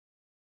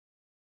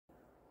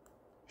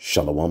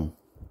Shalom,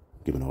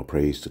 giving all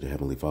praise to the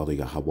Heavenly Father,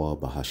 Yahweh,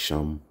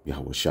 Bahasham,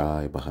 Yahweh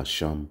Shai,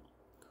 Bahasham,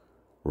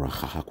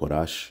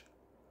 Rahahakwadash.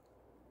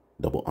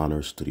 Double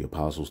honors to the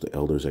apostles, the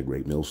elders at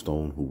Great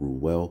Millstone who rule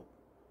well.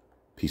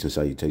 Peace and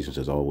salutations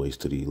as always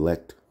to the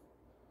elect.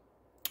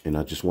 And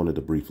I just wanted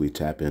to briefly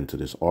tap into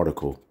this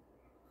article.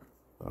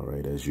 All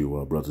right, as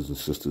you brothers and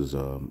sisters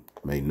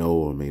may know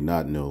or may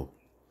not know,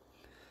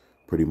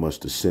 pretty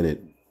much the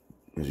Senate,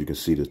 as you can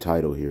see the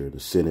title here, the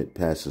Senate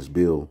passes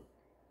bill,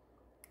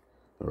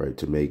 all right,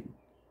 to make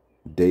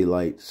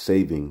daylight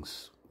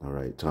savings, all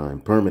right, time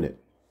permanent,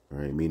 all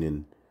right,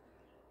 meaning,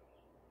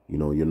 you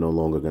know, you're no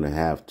longer going to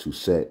have to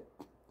set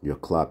your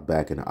clock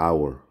back an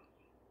hour,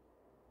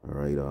 all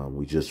right.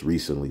 We just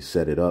recently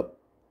set it up,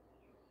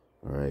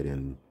 all right,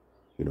 and,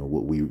 you know,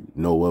 what we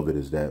know of it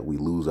is that we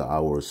lose an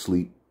hour of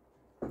sleep,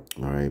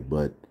 all right,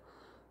 but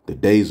the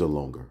days are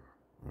longer,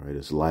 all right,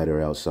 it's lighter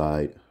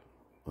outside,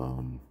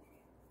 and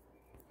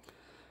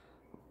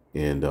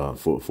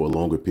for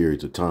longer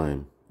periods of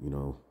time, you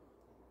know.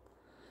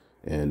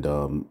 And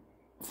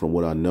from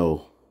what I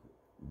know,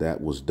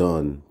 that was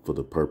done for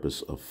the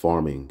purpose of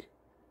farming,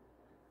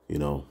 you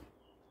know.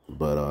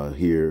 But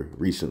here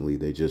recently,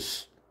 they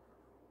just,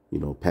 you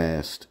know,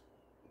 passed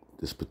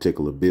this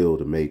particular bill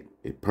to make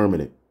it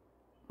permanent.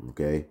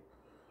 OK,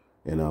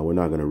 and we're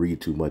not going to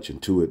read too much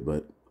into it.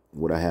 But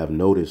what I have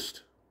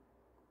noticed,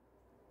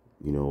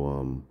 you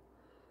know,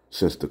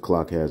 since the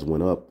clock has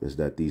went up, is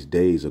that these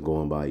days are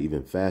going by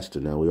even faster.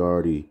 Now, we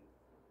already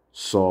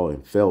saw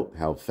and felt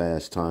how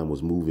fast time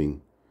was moving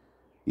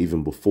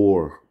even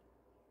before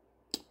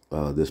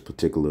this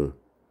particular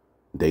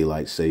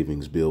daylight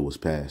savings bill was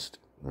passed.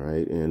 All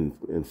right.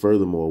 And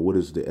furthermore, what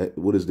is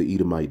the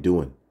Edomite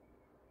doing?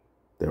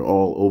 They're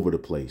all over the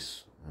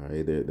place. All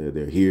right.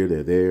 They're here.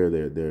 They're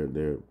there.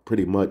 They're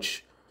pretty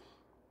much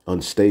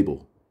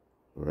unstable.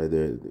 All right.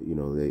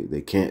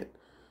 They can't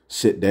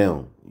sit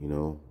down. You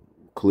know,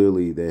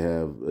 clearly they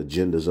have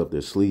agendas up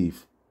their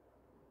sleeve.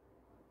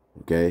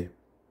 OK.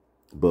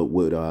 But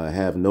what I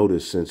have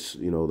noticed since,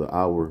 you know, the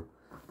hour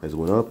has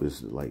went up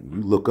is like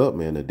you look up,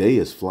 man, the day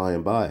is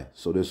flying by.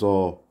 So this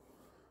all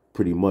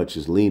pretty much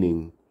is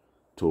leaning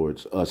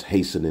towards us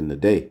hastening the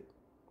day.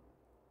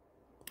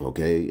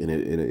 OK,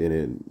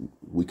 and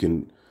we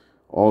can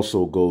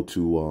also go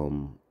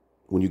to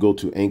when you go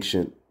to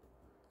ancient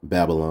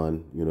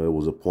Babylon, you know, there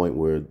was a point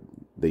where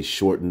they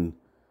shortened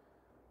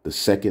the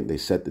second, they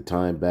set the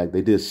time back.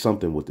 They did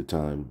something with the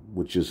time,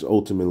 which is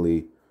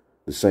ultimately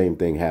the same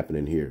thing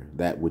happening here.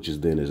 That which is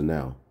then is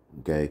now.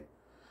 OK,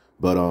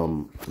 but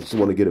just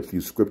want to get a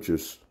few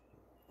scriptures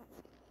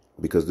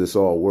because this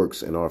all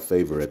works in our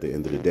favor at the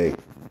end of the day.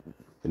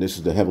 And this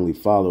is the Heavenly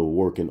Father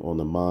working on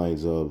the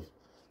minds of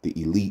the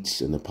elites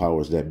and the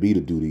powers that be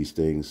to do these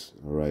things.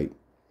 All right.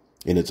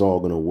 And it's all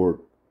going to work.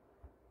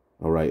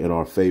 All right. In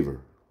our favor.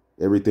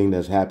 Everything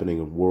that's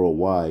happening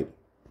worldwide.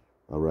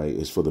 All right.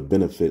 Is for the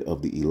benefit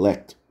of the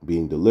elect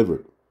being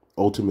delivered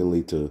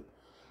ultimately to,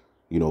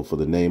 you know, for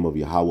the name of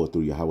Yahweh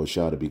through Yahweh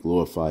Shah to be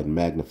glorified and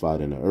magnified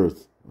in the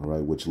earth. All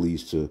right. Which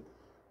leads to,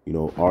 you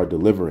know, our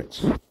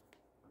deliverance.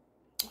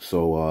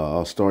 So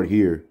I'll start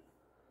here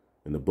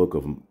in the book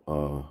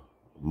of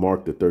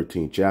Mark, the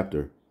 13th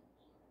chapter.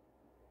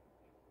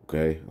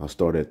 OK, I'll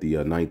start at the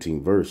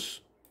 19th verse.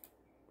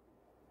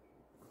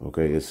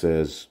 OK, it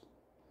says,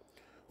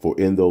 for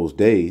in those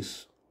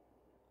days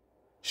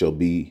shall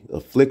be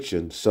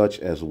affliction such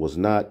as was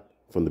not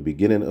from the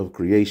beginning of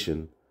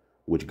creation,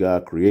 which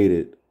God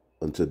created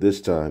unto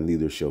this time,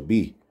 neither shall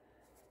be.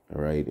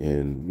 All right.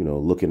 And, you know,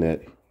 looking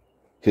at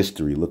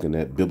history, looking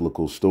at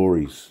biblical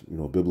stories, you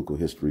know, biblical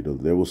history,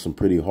 there was some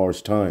pretty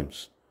harsh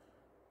times.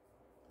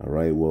 All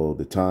right. Well,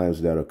 the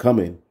times that are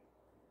coming.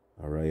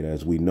 All right.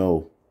 As we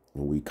know,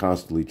 and we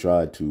constantly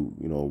try to,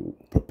 you know,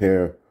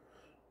 prepare,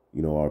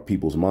 you know, our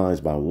people's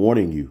minds by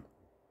warning you.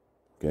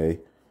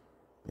 OK.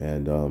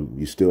 And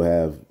you still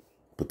have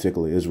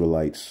particular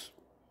Israelites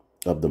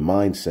of the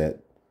mindset.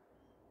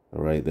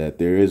 All right. That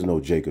there is no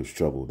Jacob's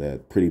trouble,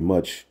 that pretty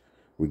much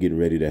we're getting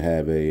ready to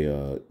have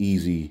a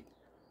easy,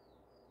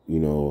 you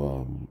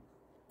know,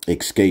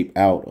 escape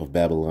out of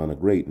Babylon the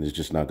Great. And it's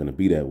just not going to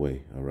be that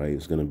way. All right.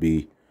 It's going to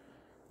be,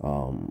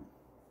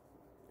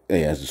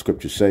 hey, as the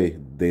scriptures say,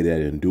 they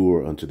that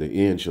endure unto the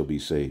end shall be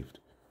saved.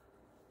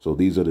 So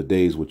these are the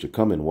days which are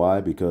coming. Why?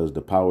 Because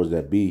the powers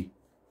that be,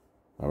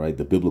 all right,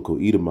 the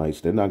biblical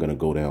Edomites, they're not going to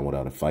go down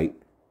without a fight.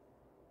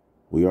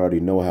 We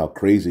already know how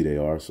crazy they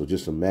are. So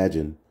just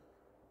imagine,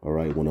 all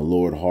right, when the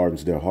Lord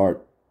hardens their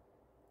heart,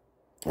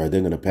 all right,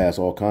 they're going to pass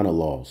all kind of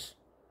laws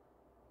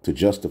to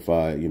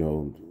justify, you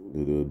know,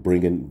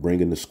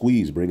 bringing the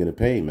squeeze, bringing the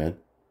pain, man.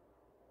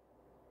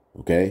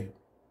 OK.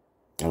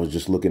 I was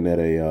just looking at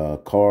a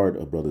card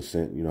a brother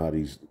sent. You know how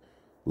these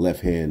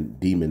left-hand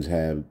demons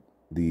have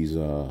these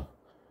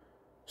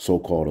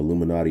so-called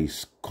Illuminati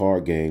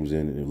card games,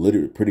 and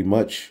literally pretty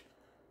much,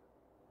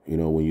 you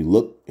know, when you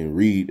look and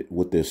read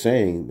what they're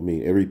saying, I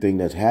mean, everything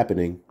that's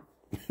happening,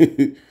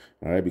 all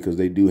right, because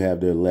they do have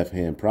their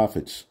left-hand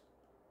prophets,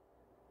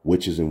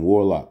 witches and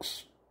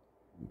warlocks,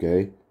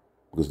 okay?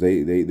 because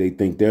they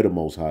think they're the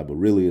Most High, but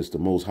really it's the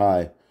Most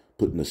High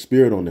putting the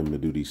spirit on them to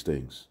do these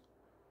things.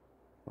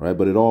 All right.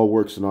 But it all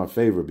works in our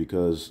favor,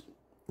 because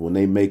when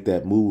they make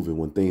that move and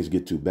when things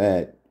get too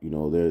bad, you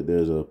know,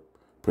 there's a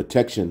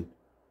protection.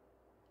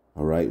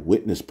 All right.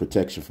 Witness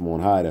protection from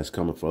on high that's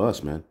coming for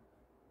us, man.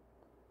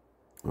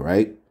 All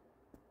right.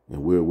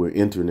 And we're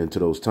entering into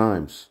those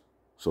times.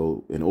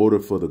 So in order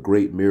for the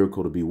great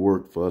miracle to be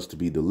worked, for us to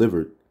be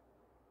delivered,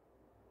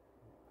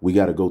 we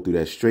got to go through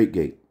that straight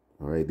gate.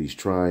 All right. These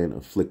trying,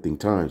 afflicting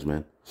times,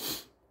 man.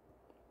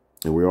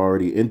 And we're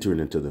already entering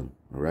into them.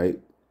 All right.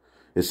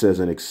 It says,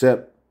 and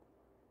except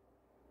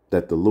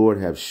that the Lord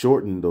have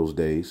shortened those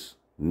days,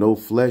 no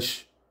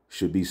flesh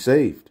should be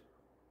saved.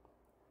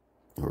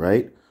 All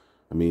right.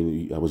 I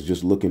mean, I was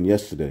just looking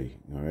yesterday,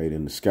 all right,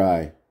 in the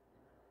sky,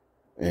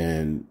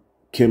 and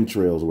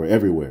chemtrails were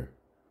everywhere.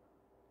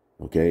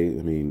 Okay.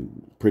 I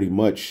mean, pretty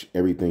much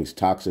everything's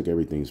toxic.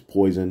 Everything's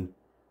poison.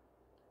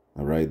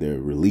 All right.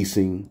 They're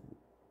releasing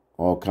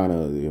all kind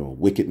of,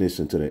 wickedness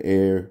into the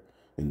air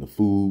and the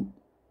food.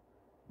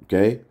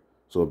 Okay.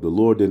 So if the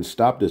Lord didn't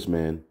stop this,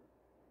 man,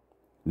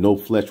 no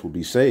flesh will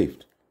be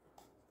saved.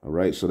 All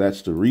right. So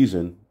that's the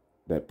reason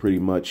that pretty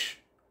much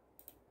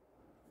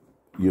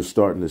you're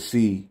starting to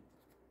see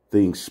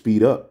things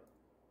speed up.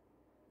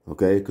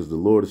 Okay. Because the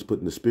Lord is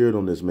putting the spirit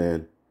on this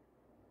man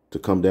to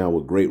come down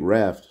with great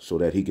wrath so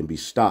that he can be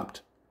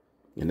stopped.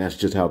 And that's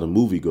just how the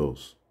movie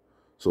goes.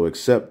 So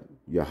except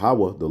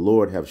Yahweh, the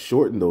Lord, have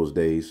shortened those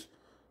days,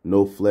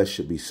 no flesh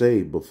should be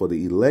saved. But for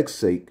the elect's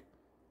sake,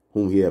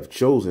 whom he have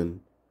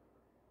chosen,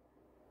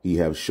 he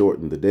have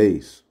shortened the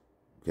days.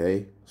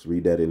 Okay, let's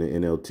read that in the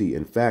NLT.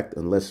 In fact,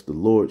 unless the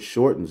Lord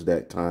shortens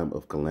that time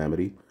of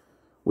calamity,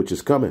 which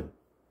is coming.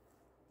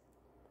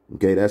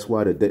 Okay, that's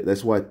why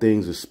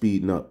things are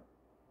speeding up.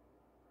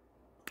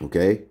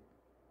 Okay,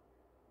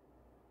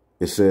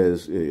 it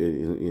says,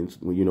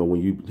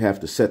 when you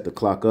have to set the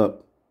clock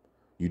up,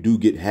 you do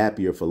get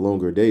happier for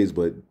longer days,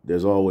 but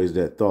there's always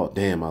that thought,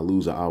 damn, I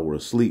lose an hour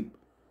of sleep.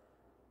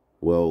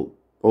 Well,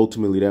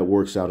 ultimately, that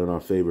works out in our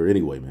favor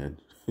anyway, man.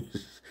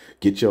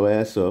 Get your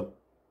ass up.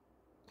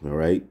 All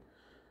right.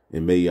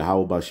 And may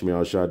Yahweh Bashim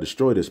Yahushua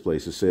destroy this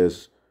place. It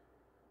says,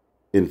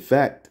 in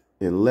fact,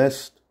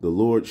 unless the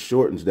Lord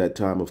shortens that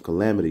time of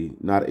calamity,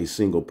 not a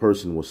single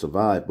person will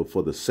survive. But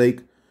for the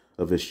sake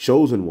of his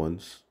chosen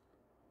ones,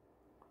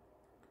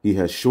 he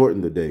has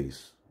shortened the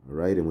days. All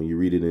right. And when you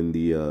read it in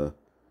the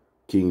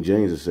King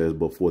James, it says,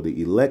 but for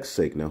the elect's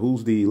sake. Now,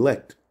 who's the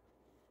elect?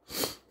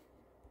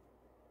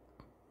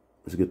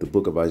 Let's get the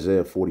book of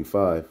Isaiah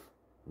 45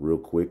 real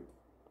quick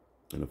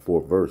in the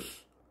 4th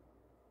verse.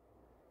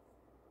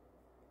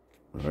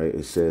 All right,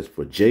 it says,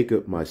 for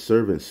Jacob, my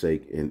servant's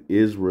sake, and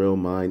Israel,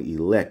 mine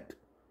elect.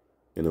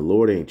 And the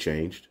Lord ain't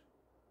changed.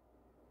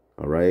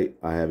 All right,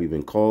 I have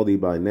even called thee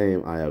by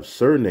name. I have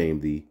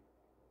surnamed thee,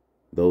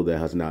 though thou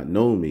hast not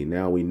known me.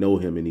 Now we know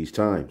him in these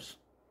times.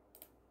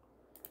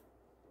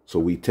 So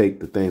we take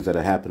the things that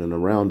are happening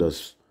around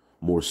us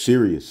more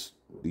serious.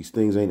 These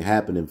things ain't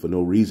happening for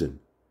no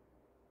reason.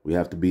 We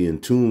have to be in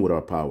tune with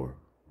our power.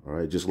 All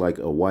right, just like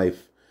a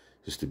wife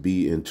is to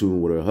be in tune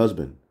with her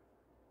husband.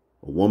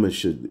 A woman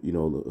should,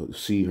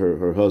 see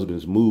her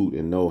husband's mood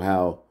and know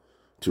how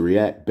to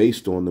react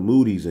based on the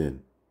mood he's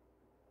in.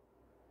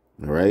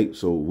 All right.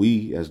 So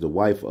we, as the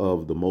wife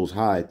of the Most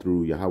High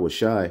through Yahweh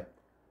Shai,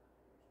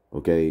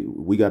 okay,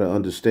 we got to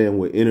understand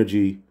what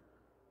energy,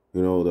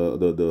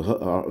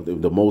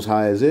 the Most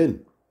High is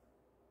in,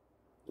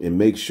 and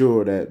make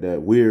sure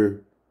that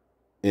we're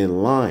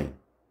in line.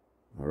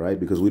 All right.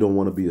 Because we don't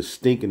want to be a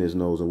stink in his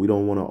nose, and we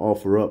don't want to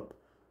offer up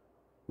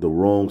the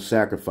wrong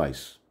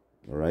sacrifice.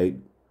 All right.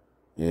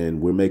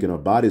 And we're making our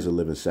bodies a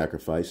living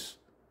sacrifice.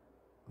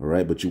 All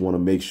right. But you want to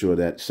make sure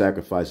that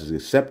sacrifice is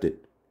accepted.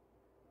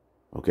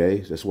 OK,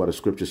 that's why the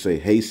scriptures say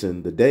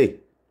hasten the day.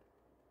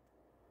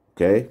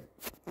 OK,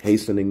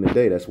 hastening the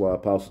day. That's why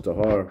Apostle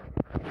Tahar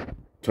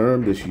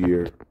termed this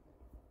year.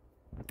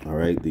 All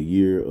right. The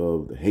year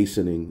of the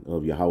hastening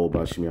of Yahweh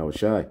Bashim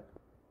Yahushai.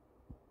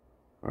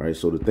 All right.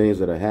 So the things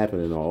that are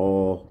happening are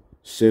all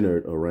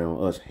centered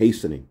around us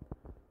hastening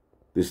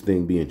this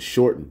thing being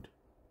shortened.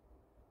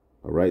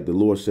 All right. The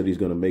Lord said he's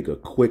going to make a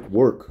quick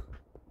work.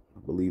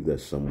 I believe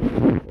that's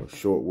somewhere, or a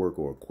short work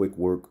or a quick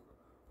work.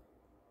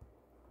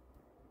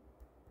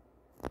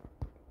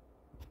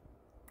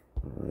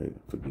 All right.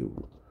 Forget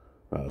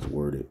how it's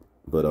worded.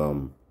 But,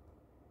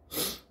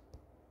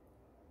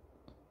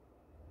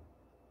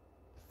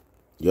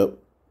 yep.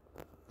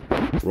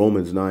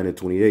 Romans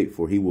 9:28,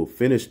 for he will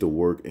finish the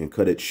work and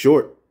cut it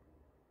short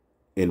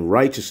in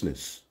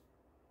righteousness.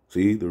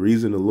 See, the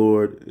reason the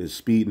Lord is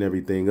speeding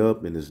everything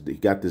up and he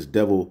got this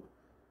devil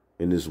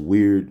in this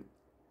weird,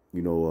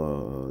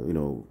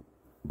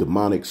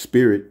 demonic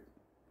spirit.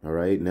 All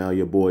right. Now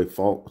your boy,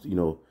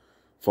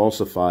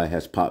 Falsify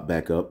has popped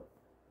back up.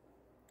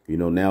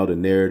 Now the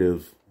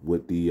narrative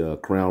with the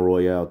Crown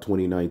Royale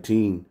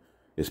 2019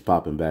 is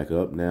popping back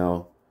up.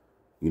 Now,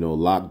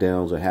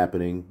 lockdowns are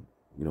happening.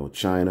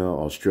 China,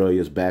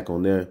 Australia's back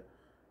on their,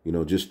 You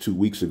know, just 2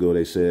 weeks ago,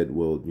 they said,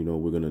 well, you know,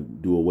 we're going to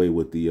do away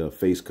with the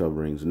face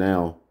coverings.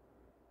 Now,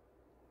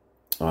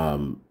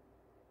 when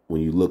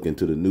you look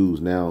into the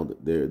news now,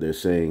 they're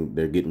saying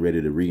they're getting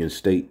ready to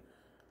reinstate,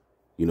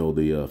 you know,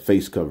 the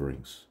face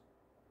coverings.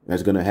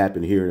 That's going to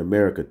happen here in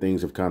America.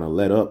 Things have kind of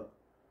let up,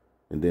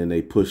 and then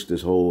they push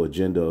this whole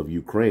agenda of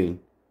Ukraine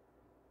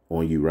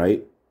on you,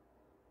 right?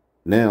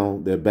 Now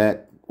they're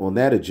back on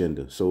that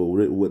agenda. So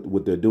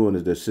what they're doing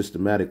is they're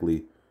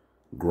systematically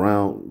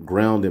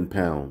ground and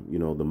pound, you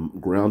know, the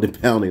ground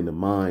and pounding the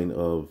mind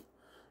of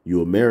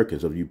you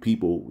Americans, of you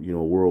people, you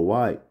know,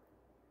 worldwide.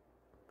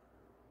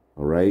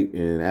 All right.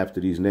 And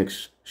after these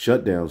next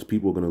shutdowns,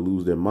 people are going to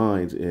lose their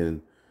minds,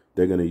 and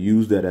they're going to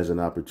use that as an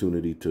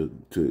opportunity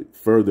to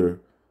further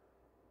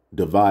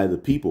divide the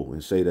people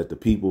and say that the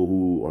people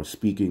who are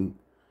speaking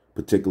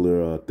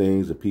particular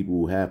things, the people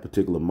who have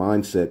particular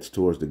mindsets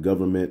towards the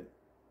government,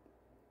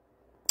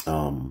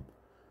 you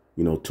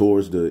know,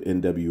 towards the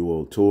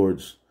NWO,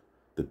 towards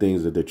the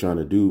things that they're trying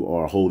to do,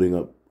 are holding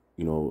up,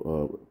 you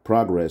know,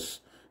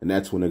 progress. And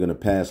that's when they're going to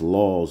pass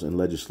laws and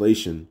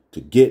legislation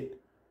to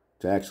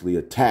actually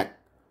attack,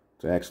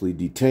 to actually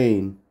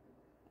detain,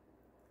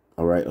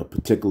 all right, a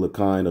particular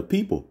kind of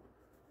people.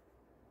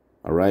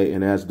 All right.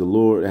 And as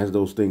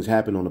those things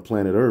happen on the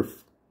planet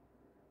Earth,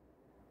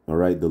 all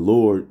right, the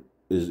Lord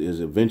is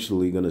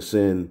eventually going to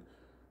send,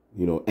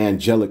 you know,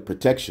 angelic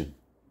protection.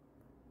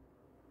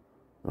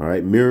 All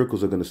right.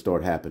 Miracles are going to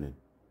start happening.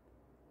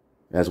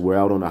 As we're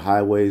out on the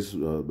highways,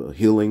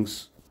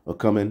 healings are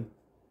coming.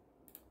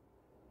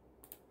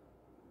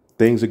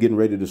 Things are getting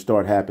ready to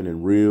start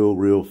happening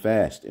real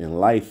fast. And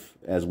life,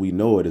 as we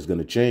know it, is going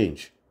to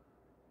change.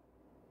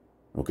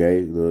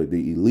 Okay.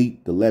 The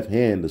elite, the left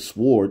hand, the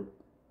sword,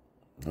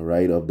 all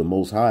right, of the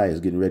Most High is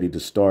getting ready to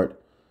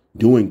start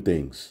doing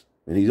things.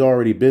 And he's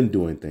already been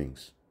doing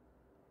things.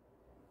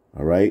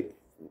 All right.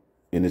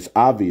 And it's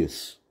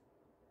obvious.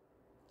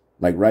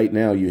 Like right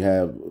now, you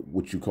have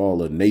what you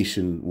call a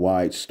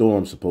nationwide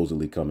storm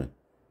supposedly coming.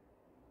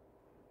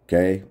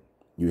 Okay.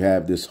 You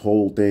have this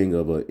whole thing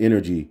of an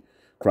energy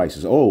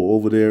crisis. Oh,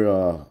 over there,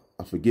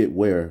 I forget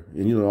where.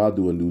 And, you know, I'll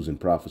do a news and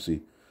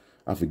prophecy.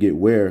 I forget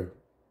where.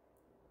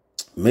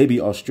 Maybe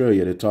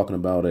Australia, they're talking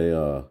about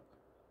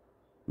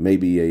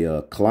maybe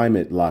a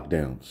climate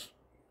lockdowns.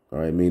 All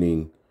right.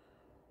 Meaning,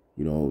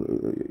 you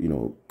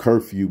know,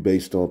 curfew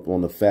based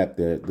on the fact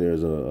that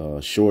there's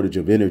a shortage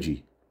of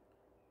energy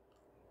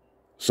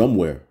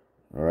somewhere.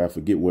 All right. I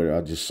forget where.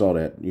 I just saw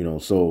that, you know,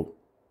 so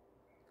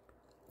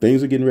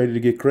things are getting ready to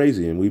get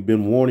crazy. And we've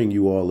been warning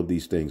you all of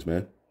these things,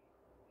 man.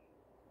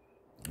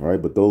 All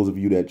right. But those of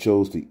you that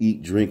chose to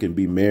eat, drink, and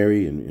be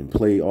merry and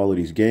play all of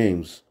these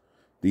games,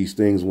 these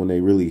things, when they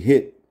really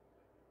hit,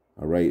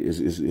 all right,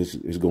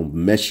 it's going to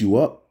mess you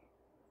up.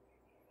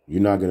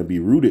 You're not going to be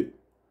rooted.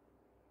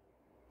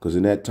 Because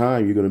in that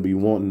time, you're going to be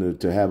wanting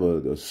to have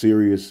a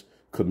serious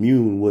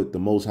commune with the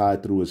Most High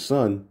through his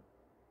son.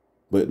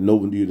 But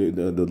no,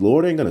 the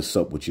Lord ain't going to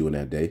sup with you in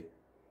that day.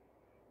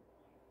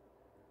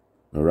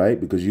 All right.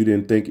 Because you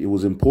didn't think it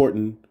was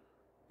important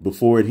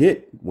before it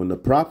hit, when the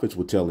prophets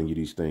were telling you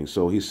these things.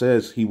 So he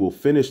says he will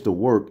finish the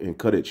work and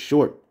cut it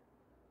short.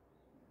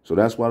 So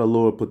that's why the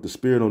Lord put the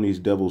spirit on these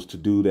devils to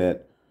do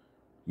that,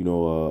 you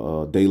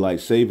know, daylight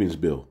savings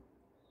bill.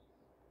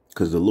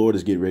 Because the Lord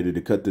is getting ready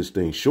to cut this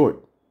thing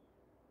short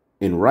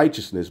in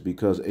righteousness,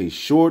 because a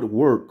short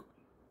work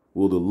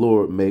will the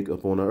Lord make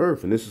upon the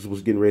earth. And this is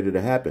what's getting ready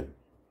to happen.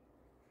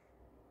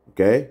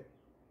 Okay.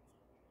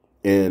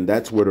 And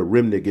that's where the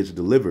remnant gets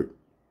delivered.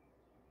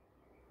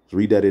 Let's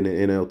read that in the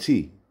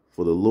NLT.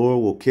 For the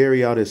Lord will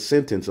carry out his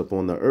sentence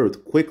upon the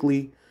earth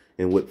quickly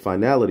and with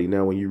finality.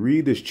 Now, when you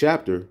read this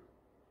chapter,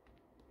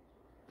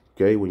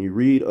 okay, when you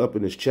read up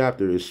in this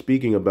chapter, it's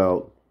speaking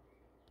about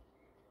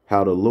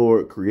how the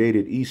Lord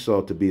created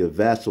Esau to be a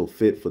vassal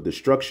fit for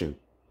destruction.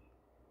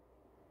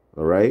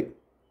 All right.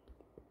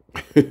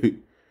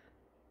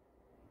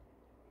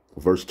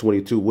 Verse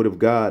 22, what if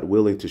God,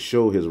 willing to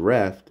show his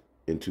wrath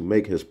and to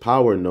make his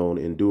power known,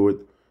 endured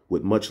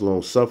with much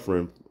long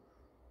suffering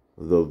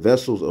the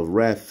vessels of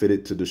wrath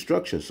fitted to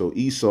destruction? So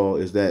Esau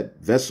is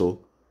that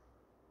vessel,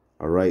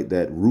 all right,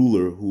 that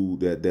ruler, who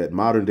that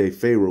modern day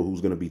Pharaoh,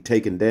 who's going to be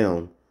taken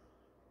down.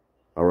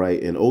 All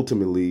right. And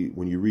ultimately,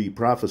 when you read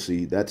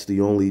prophecy, that's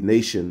the only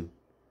nation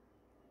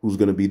who's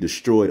going to be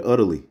destroyed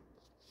utterly.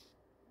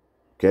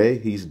 OK,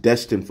 he's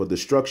destined for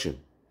destruction.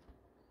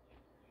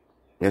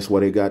 That's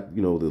why they got,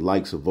 you know, the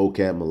likes of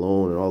Vocab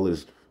Malone and all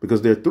this,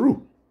 because they're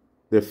through.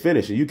 They're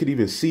finished. And you could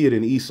even see it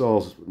in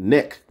Esau's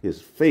neck,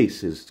 his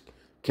face, his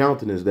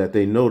countenance, that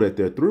they know that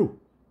they're through.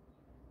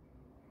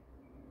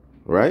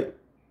 Right.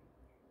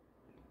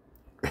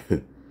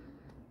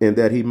 And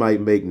that he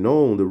might make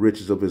known the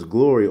riches of his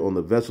glory on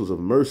the vessels of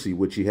mercy,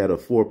 which he had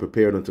afore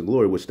prepared unto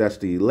glory, which that's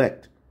the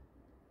elect.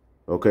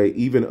 OK,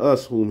 even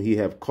us whom he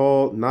have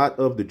called, not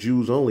of the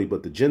Jews only,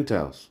 but the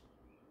Gentiles.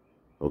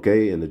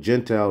 OK, and the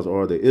Gentiles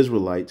are the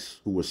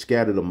Israelites who were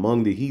scattered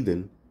among the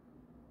heathen,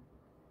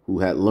 who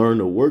had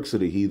learned the works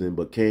of the heathen,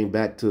 but came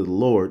back to the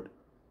Lord.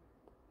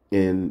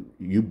 And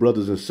you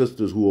brothers and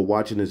sisters who are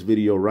watching this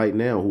video right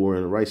now, who are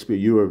in the right spirit,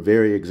 you are a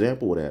very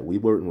example of that. We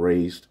weren't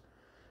raised,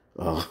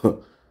 uh,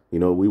 we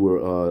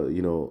were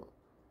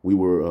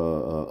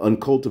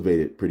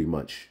uncultivated pretty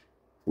much.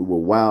 We were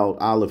wild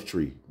olive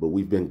tree, but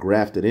we've been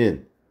grafted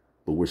in.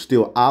 But we're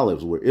still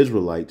olives. We're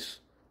Israelites.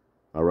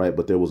 All right.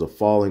 But there was a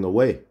falling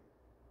away.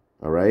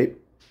 All right.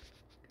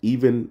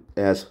 Even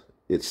as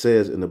it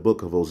says in the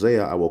book of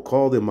Hosea, I will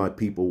call them my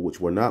people, which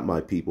were not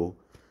my people,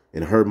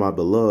 and her my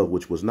beloved,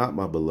 which was not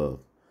my beloved.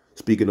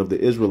 Speaking of the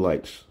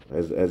Israelites,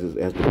 as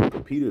the book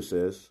of Peter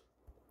says,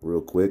 real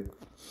quick.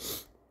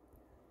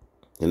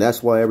 And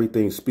that's why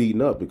everything's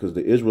speeding up, because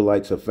the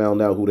Israelites have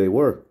found out who they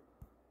were.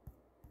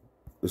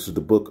 This is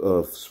the book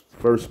of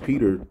 1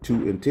 Peter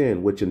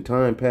 2:10, which in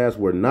time past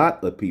were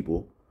not a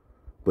people,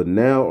 but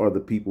now are the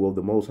people of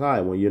the Most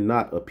High. When you're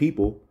not a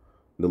people,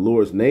 the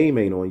Lord's name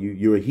ain't on you,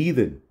 you're a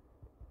heathen.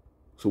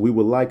 So we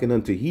were likened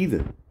unto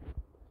heathen.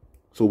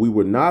 So we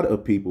were not a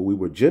people, we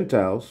were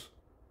Gentiles,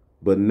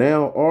 but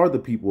now are the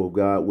people of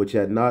God, which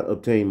had not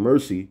obtained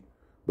mercy,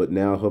 but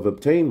now have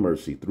obtained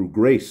mercy through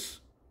grace.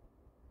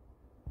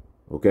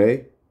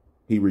 Okay?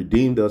 He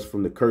redeemed us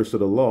from the curse of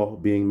the law,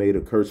 being made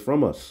a curse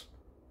from us.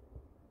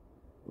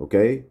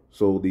 Okay?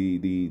 So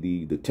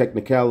the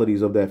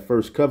technicalities of that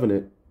first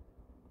covenant,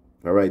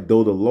 all right,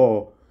 though the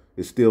law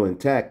is still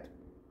intact,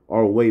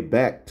 our way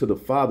back to the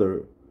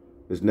Father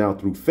is now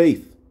through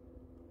faith.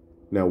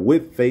 Now,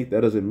 with faith,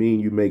 that doesn't mean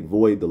you make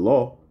void the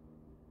law.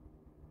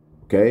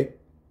 Okay?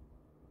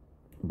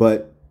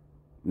 But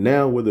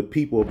now we're the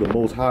people of the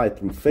Most High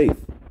through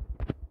faith.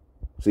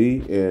 See?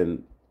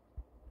 And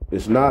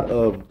it's not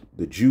of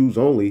the Jews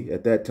only.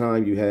 At that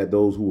time, you had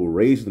those who were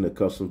raised in the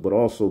customs, but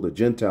also the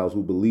Gentiles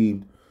who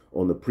believed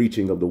on the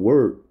preaching of the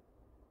word.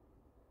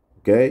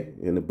 Okay?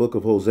 And the book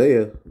of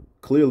Hosea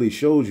clearly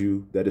shows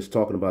you that it's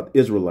talking about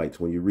Israelites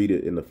when you read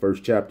it in the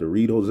first chapter.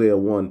 Read Hosea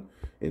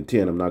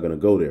 1:10. I'm not going to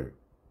go there.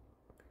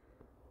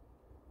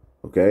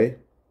 Okay?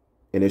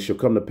 And it shall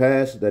come to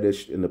pass that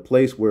it's in the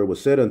place where it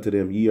was said unto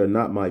them, ye are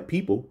not my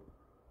people.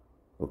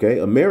 Okay?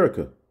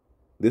 America.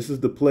 This is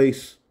the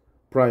place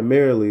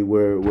primarily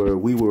where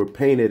we were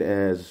painted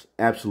as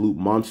absolute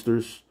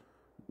monsters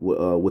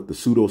with the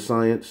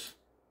pseudoscience,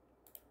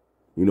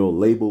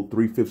 labeled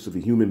 3/5 of a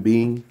human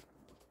being.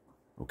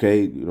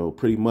 Okay?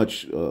 Pretty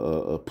much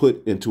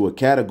put into a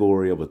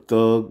category of a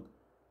thug,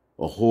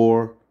 a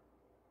whore,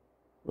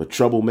 a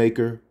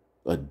troublemaker,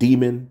 a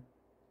demon,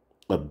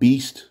 a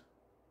beast.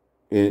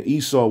 And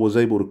Esau was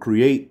able to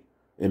create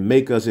and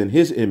make us in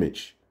his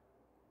image.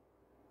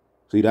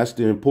 See, that's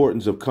the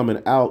importance of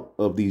coming out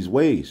of these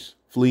ways,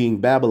 fleeing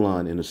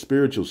Babylon in a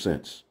spiritual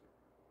sense.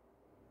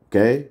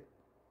 Okay?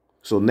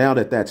 So now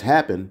that that's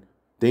happened,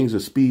 things are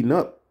speeding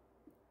up.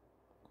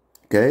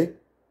 Okay?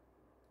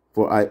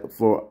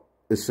 For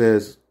it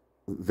says,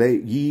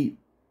 ye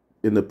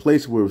in the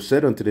place where it was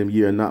said unto them,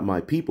 ye are not my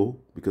people,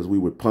 because we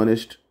were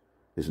punished.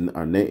 His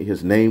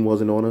name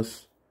wasn't on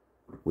us.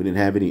 We didn't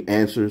have any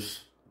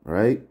answers. All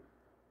right.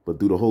 But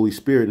through the Holy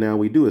Spirit, now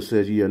we do. It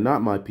says, ye are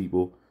not my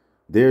people.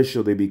 There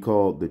shall they be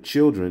called the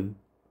children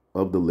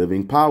of the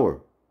living power,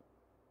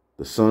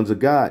 the sons of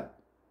God.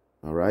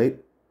 All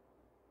right.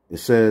 It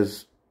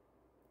says,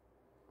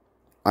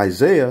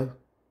 Isaiah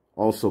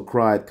also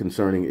cried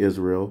concerning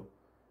Israel,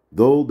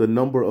 though the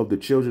number of the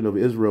children of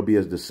Israel be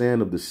as the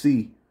sand of the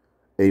sea,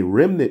 a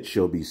remnant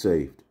shall be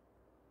saved.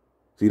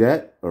 See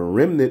that? A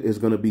remnant is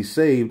going to be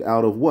saved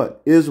out of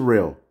what?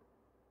 Israel.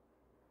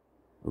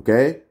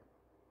 Okay.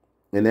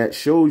 And that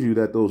shows you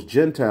that those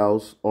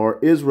Gentiles are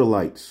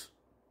Israelites.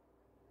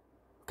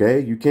 Okay?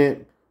 You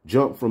can't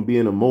jump from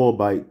being a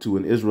Moabite to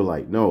an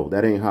Israelite. No,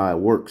 that ain't how it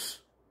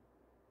works.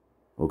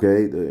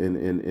 Okay?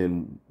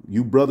 And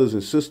you brothers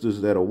and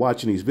sisters that are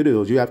watching these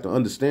videos, you have to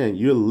understand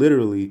you're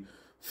literally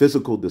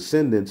physical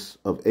descendants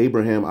of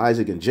Abraham,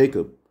 Isaac, and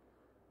Jacob.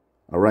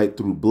 All right?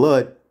 Through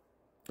blood.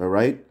 All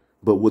right?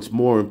 But what's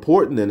more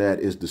important than that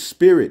is the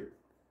spirit.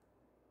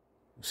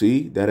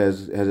 See, that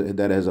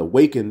has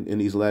awakened in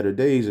these latter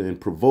days and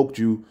provoked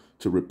you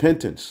to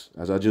repentance.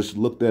 As I just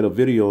looked at a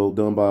video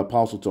done by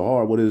Apostle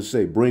Tahar, what does it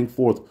say? Bring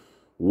forth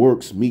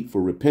works meet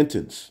for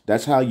repentance.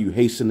 That's how you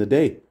hasten the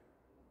day.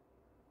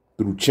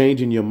 Through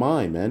changing your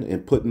mind, man,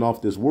 and putting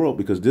off this world,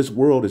 because this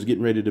world is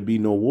getting ready to be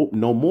no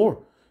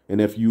more. And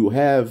if you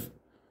have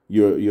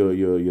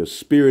your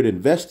spirit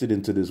invested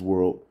into this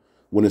world,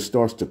 when it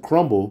starts to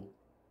crumble,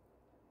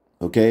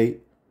 okay,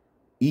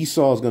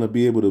 Esau is going to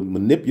be able to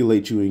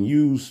manipulate you and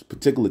use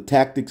particular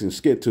tactics and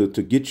skit to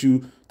get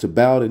you to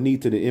bow the knee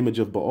to the image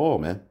of Baal,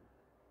 man.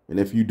 And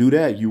if you do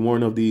that, you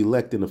weren't of the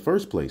elect in the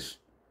first place.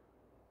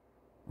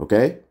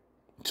 Okay?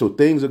 So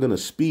things are going to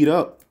speed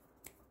up.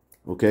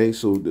 Okay?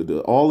 So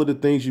all of the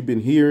things you've been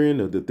hearing,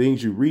 or the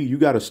things you read, you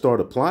got to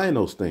start applying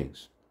those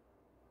things.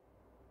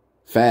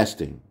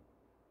 Fasting.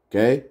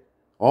 Okay?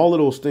 All of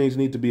those things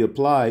need to be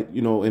applied,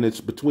 and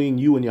it's between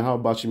you and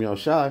Yahweh Bashim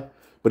Yahushai.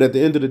 But at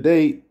the end of the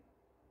day,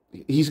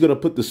 he's going to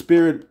put the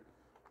spirit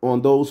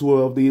on those who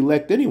are of the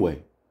elect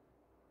anyway.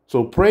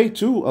 So pray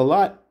too a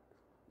lot.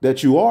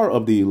 that you are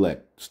of the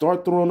elect.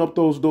 Start throwing up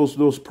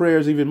those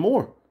prayers even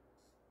more.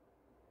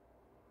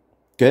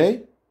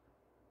 Okay?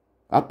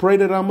 I pray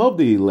that I'm of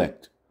the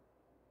elect.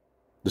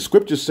 The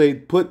scriptures say,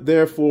 put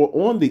therefore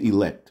on the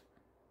elect.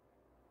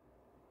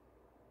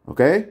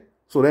 Okay?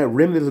 So that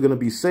remnant is going to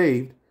be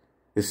saved.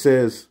 It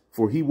says,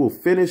 for he will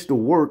finish the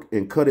work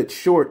and cut it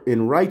short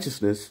in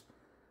righteousness,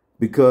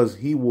 because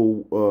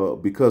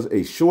because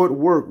a short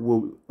work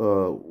will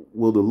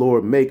the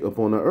Lord make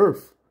upon the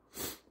earth.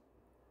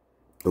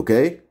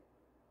 Okay?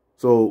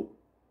 So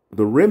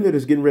the remnant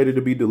is getting ready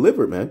to be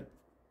delivered, man.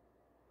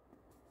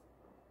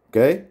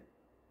 Okay?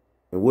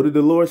 And what did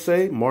the Lord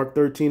say? Mark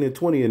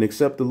 13:20, and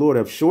except the Lord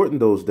have shortened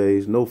those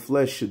days, no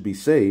flesh should be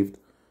saved.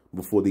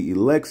 But for the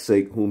elect's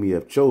sake, whom he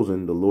have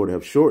chosen, the Lord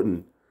have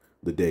shortened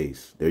the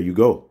days. There you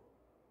go.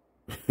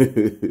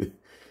 And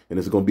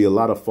there's going to be a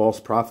lot of false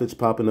prophets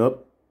popping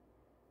up.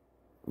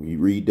 You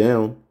read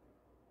down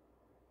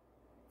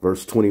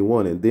verse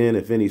 21. And then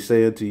if any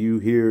say unto you,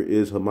 here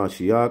is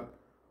Hamashiach,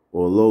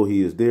 or lo,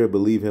 he is there,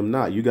 believe him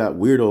not. You got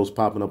weirdos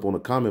popping up on the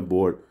comment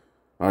board.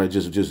 All right,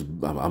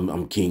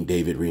 I'm King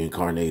David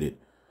reincarnated.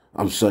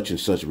 I'm such and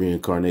such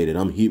reincarnated.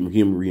 I'm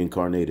him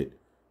reincarnated.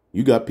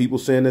 You got people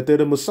saying that they're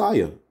the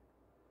Messiah.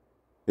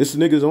 This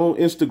nigga's on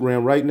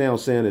Instagram right now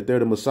saying that they're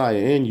the Messiah,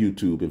 and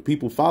YouTube, and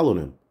people follow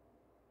them.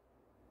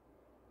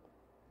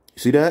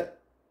 See that?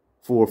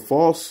 For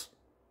false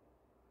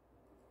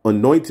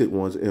anointed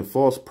ones and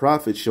false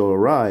prophets shall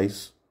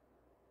arise.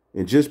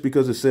 And just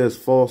because it says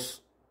false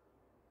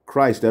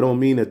Christ, that don't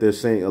mean that they're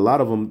saying, a lot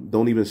of them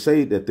don't even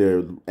say that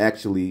they're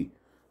actually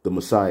the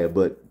Messiah,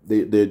 but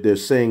they're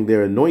saying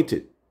they're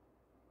anointed.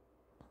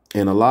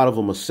 And a lot of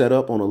them are set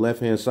up on the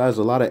left-hand side. There's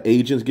a lot of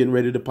agents getting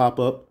ready to pop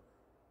up.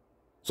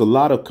 It's a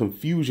lot of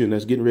confusion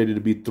that's getting ready to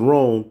be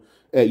thrown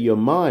at your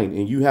mind,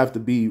 and you have to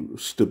be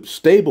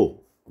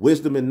stable.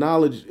 Wisdom and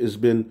knowledge is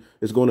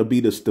going to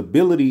be the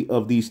stability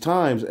of these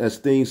times as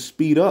things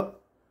speed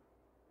up.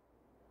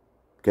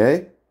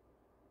 Okay?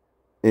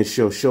 And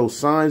shall show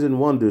signs and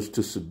wonders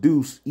to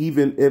seduce,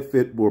 even if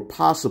it were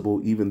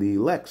possible, even the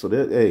elect. So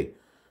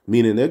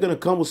meaning they're going to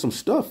come with some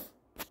stuff.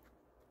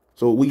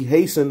 So we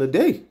hasten the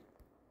day.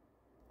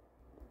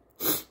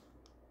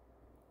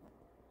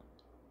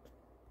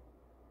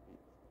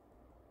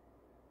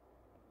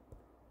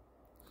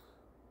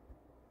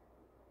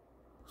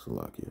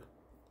 Salakia.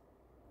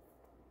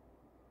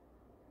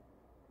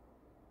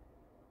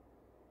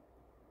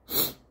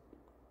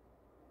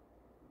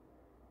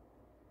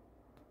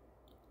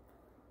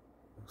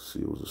 Let's see,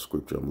 what was the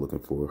scripture I'm looking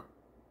for?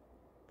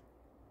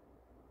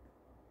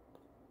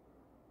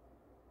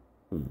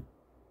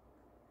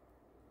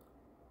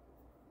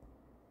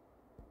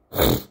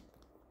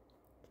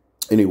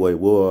 Anyway,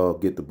 we'll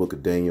get the book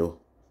of Daniel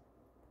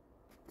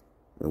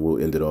and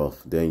we'll end it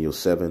off. Daniel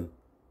 7.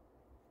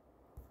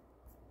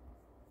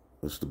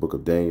 It's the book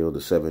of Daniel, the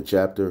 7th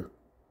chapter.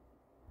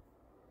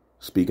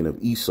 Speaking of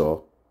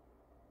Esau.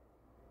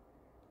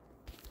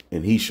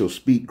 And he shall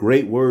speak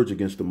great words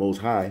against the Most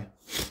High.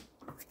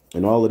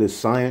 And all of this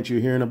science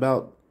you're hearing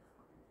about,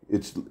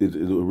 it's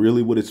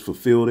really what it's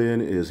fulfilled in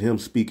is him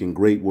speaking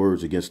great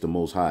words against the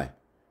Most High.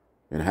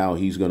 And how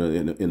he's going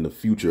to, in the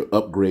future,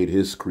 upgrade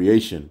his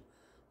creation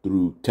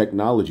through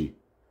technology.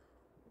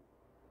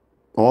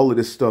 All of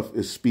this stuff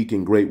is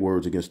speaking great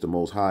words against the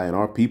Most High. And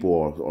our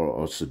people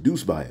are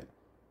seduced by it.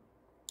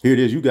 Here it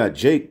is. You got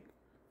Jake.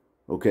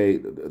 Okay.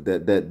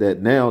 That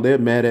now they're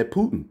mad at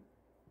Putin.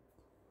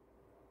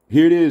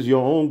 Here it is.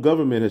 Your own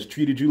government has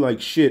treated you like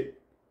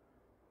shit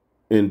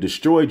and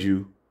destroyed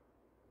you.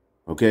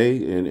 Okay.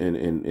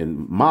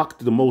 And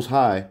mocked the Most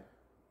High.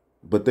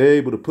 But they're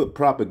able to put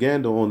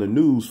propaganda on the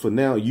news for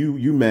now.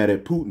 You mad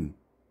at Putin.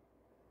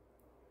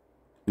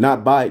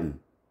 Not Biden.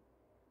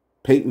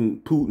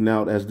 Painting Putin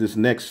out as this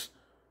next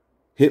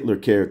Hitler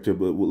character.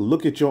 But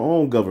look at your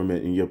own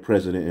government and your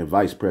president and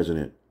vice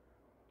president.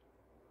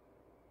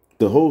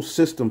 The whole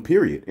system,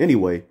 period.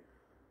 Anyway,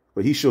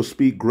 but he shall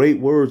speak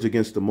great words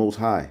against the Most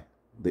High.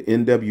 The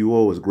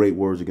NWO is great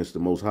words against the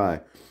Most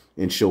High.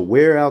 And shall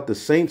wear out the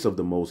saints of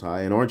the Most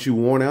High. And aren't you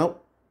worn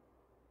out?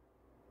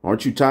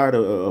 Aren't you tired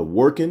of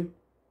working?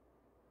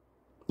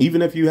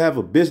 Even if you have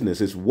a business,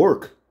 it's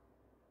work.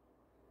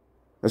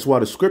 That's why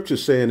the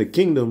scriptures say in the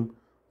kingdom,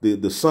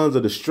 the sons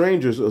of the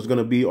strangers is going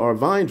to be our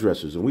vine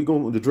dressers. And we're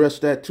going to address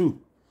that too.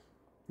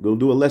 We're going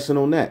to do a lesson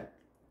on that.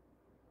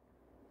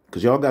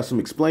 Because y'all got some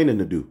explaining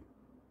to do.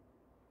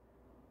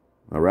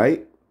 All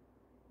right?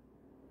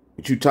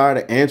 But you tired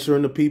of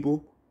answering to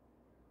people?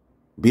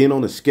 Being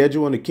on the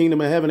schedule in the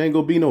kingdom of heaven ain't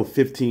going to be no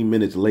 15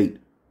 minutes late.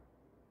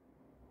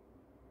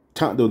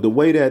 The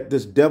way that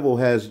this devil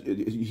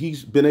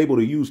he's been able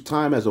to use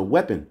time as a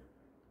weapon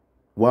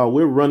while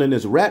we're running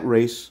this rat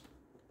race.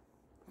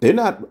 They're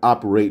not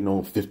operating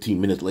on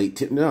 15 minutes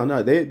late.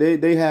 No,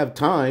 they have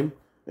time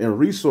and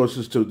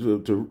resources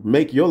to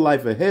make your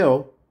life a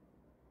hell.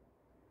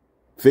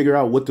 Figure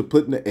out what to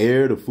put in the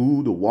air, the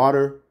food, the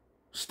water,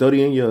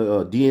 studying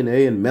your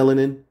DNA and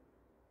melanin.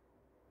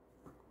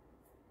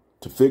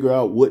 To figure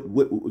out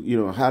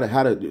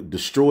how to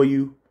destroy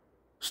you.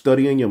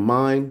 studying your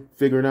mind,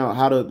 figuring out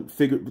how to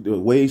figure the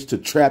ways to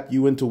trap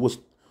you into what's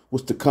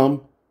to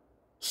come,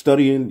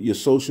 studying your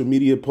social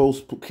media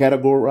posts,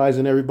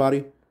 categorizing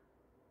everybody.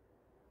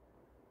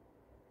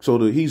 So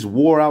that he's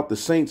wore out the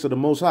saints of the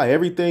Most High.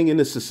 Everything in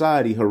this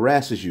society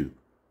harasses you.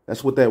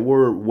 That's what that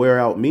word wear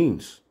out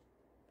means.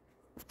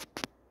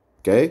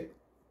 Okay?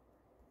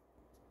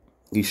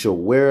 He shall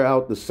wear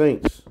out the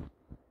saints.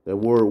 That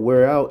word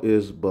wear out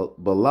is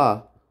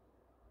bala,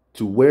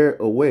 to wear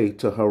away,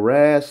 to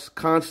harass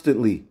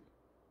constantly.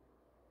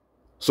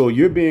 So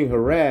you're being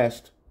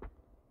harassed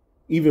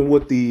even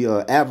with the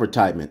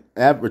advertisements,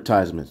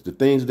 the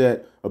things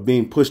that are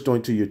being pushed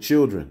onto your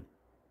children.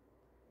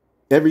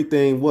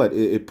 Everything,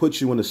 it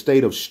puts you in a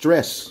state of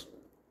stress,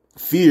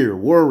 fear,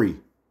 worry.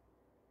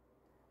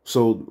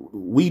 So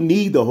we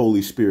need the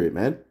Holy Spirit,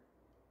 man.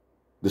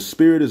 The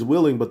spirit is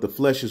willing, but the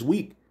flesh is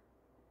weak.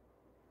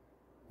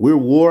 We're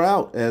wore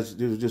out, as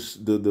there's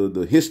just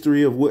the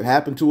history of what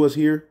happened to us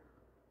here.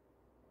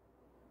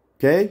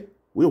 Okay?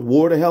 We're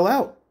wore the hell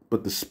out. But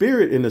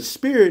in the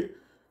spirit,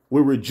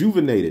 we're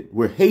rejuvenated.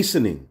 We're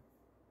hastening.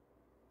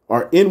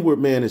 Our inward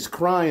man is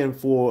crying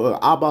for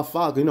Abba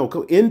Father.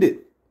 End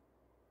it.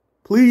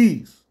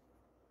 Please.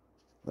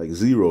 Like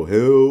Zero,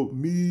 help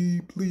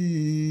me,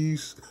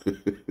 please.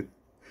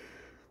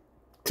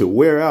 To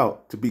wear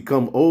out, to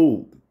become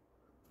old.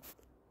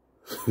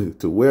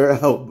 To wear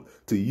out,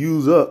 to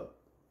use up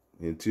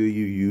until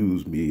you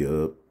use me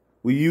up.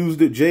 We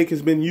used it. Jake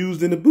has been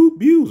used in the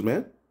abuse,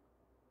 man.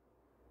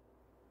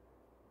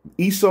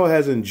 Esau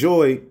has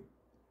enjoyed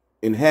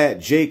and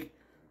had Jake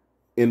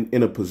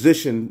in a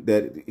position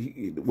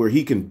where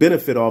he can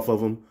benefit off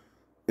of him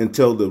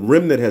until the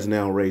remnant has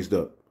now raised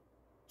up.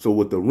 So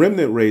with the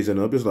remnant raising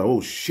up, it's like, oh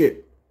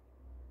shit.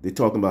 They're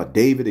talking about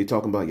David. They're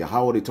talking about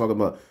Yahweh. They're talking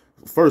about,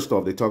 first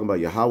off, they're talking about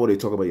Yahweh. They're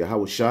talking about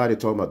Yahweh Shai. They're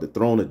talking about the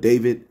throne of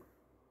David.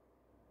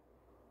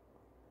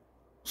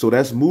 So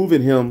that's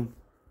moving him,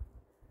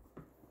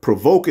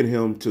 provoking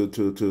him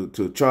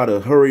to try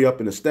to hurry up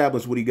and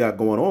establish what he got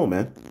going on,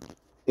 man.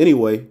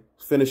 Anyway,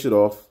 finish it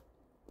off.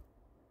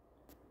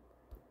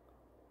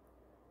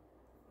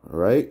 All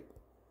right.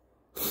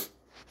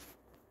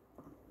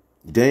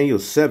 Daniel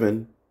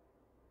 7.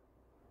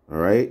 All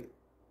right.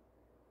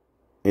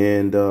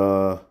 And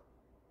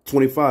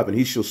 25. And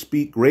he shall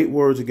speak great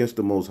words against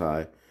the Most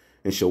High,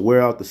 and shall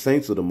wear out the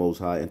saints of the Most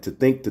High, and to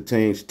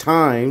change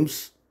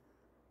times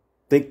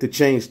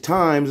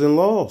and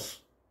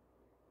laws.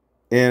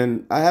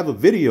 And I have a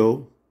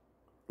video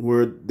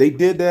where they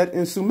did that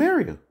in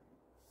Sumeria.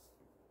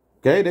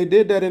 Okay, they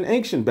did that in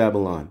ancient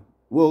Babylon.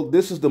 Well,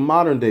 this is the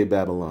modern day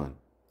Babylon.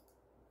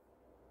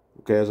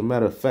 Okay, as a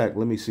matter of fact,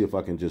 let me see if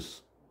I can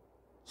just,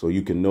 so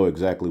you can know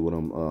exactly what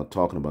I'm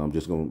talking about. I'm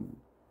just going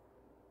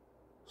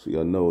to see.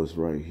 I know it's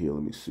right here.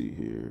 Let me see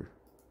here.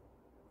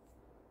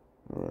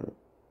 All right.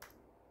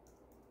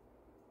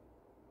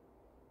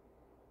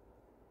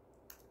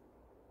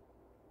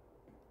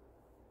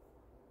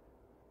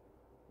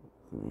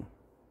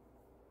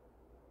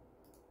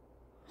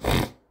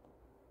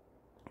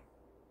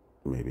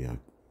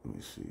 Let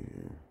me see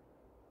here.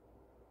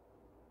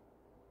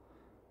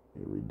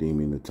 You're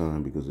redeeming the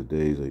time because the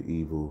days are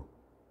evil.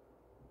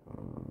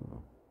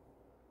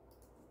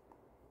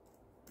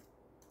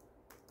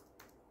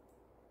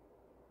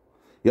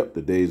 Yep,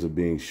 the days are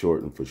being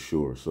shortened for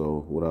sure.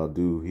 So what I'll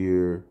do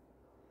here,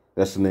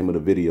 that's the name of the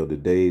video. The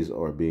days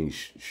are being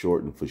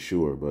shortened for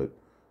sure. But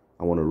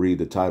I want to read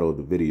the title of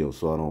the video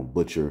so I don't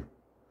butcher.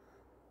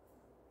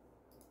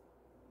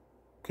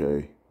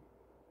 Okay.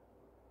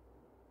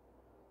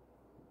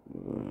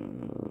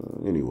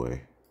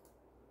 Anyway,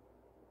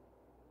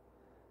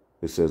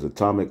 it says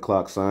atomic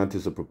clock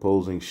scientists are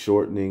proposing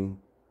shortening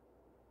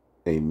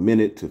a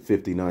minute to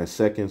 59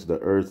 seconds. The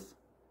Earth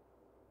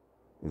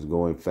is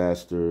going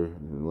faster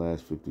in the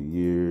last 50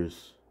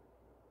 years.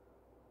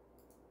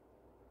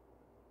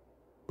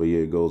 But yeah,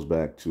 it goes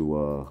back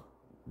to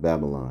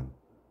Babylon.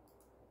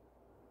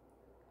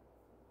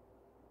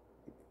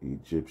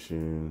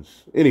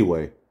 Egyptians.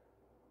 Anyway,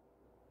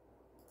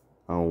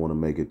 I don't want to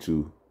make it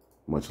too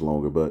much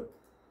longer, but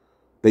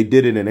they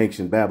did it in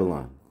ancient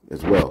Babylon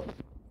as well.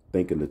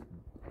 Thinking that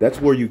that's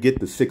where you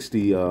get the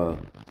 60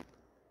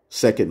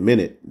 second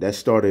minute. That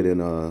started in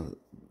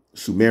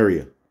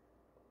Sumeria,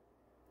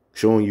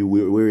 showing you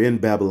we're in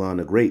Babylon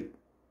the Great.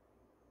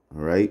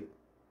 All right.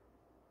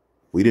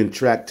 We didn't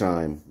track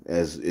time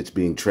as it's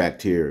being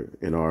tracked here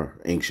in our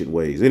ancient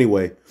ways.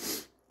 Anyway,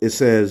 it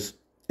says,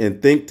 and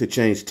think to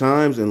change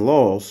times and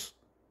laws,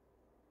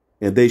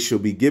 and they shall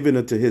be given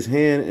unto his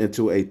hand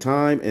into a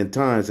time and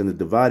times and the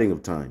dividing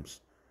of times,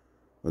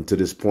 unto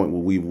this point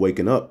where we've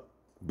waken up.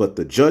 But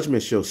the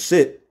judgment shall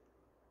sit,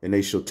 and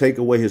they shall take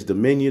away his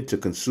dominion to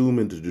consume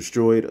and to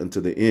destroy it unto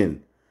the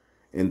end.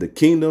 And the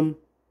kingdom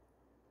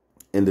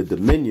and the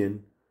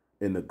dominion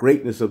and the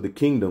greatness of the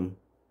kingdom,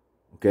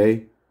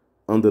 okay,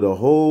 under the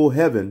whole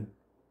heaven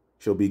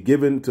shall be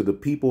given to the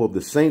people of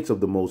the saints of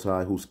the Most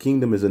High, whose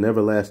kingdom is an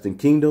everlasting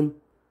kingdom,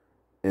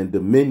 and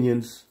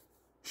dominions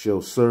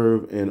shall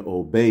serve and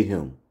obey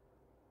him.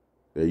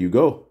 There you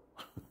go.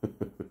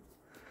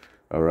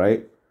 All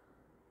right.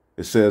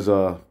 It says,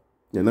 and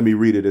let me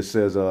read it. It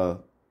says,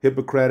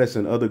 Hippocrates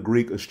and other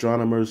Greek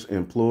astronomers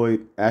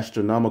employed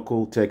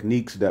astronomical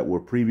techniques that were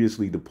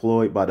previously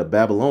deployed by the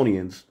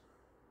Babylonians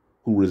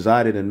who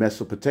resided in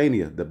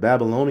Mesopotamia. The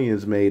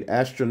Babylonians made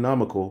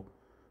astronomical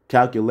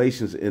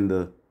calculations in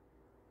the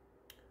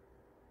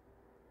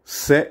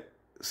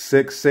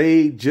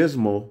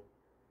sexagesmal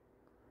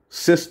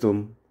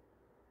system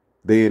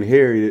they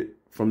inherited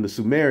from the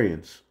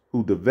Sumerians,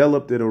 who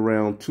developed it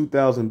around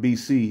 2000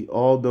 BC,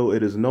 although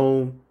it is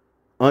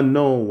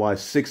unknown why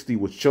 60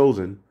 was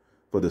chosen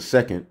for the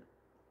second.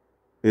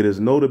 It is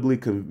notably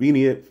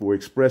convenient for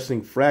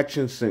expressing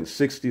fractions since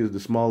 60 is the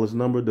smallest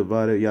number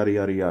divided, yada,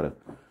 yada, yada.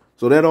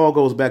 So that all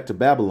goes back to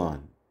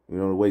Babylon,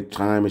 the way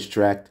time is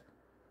tracked.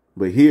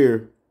 But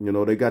here,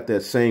 they got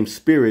that same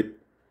spirit,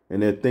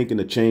 and they're thinking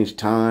to change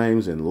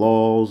times and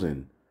laws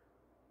and,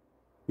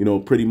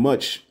 pretty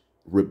much,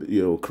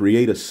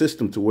 create a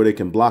system to where they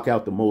can block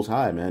out the Most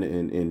High, man,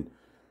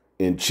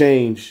 and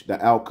change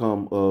the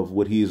outcome of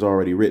what he's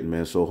already written,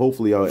 man. So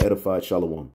hopefully y'all edified. Shalom.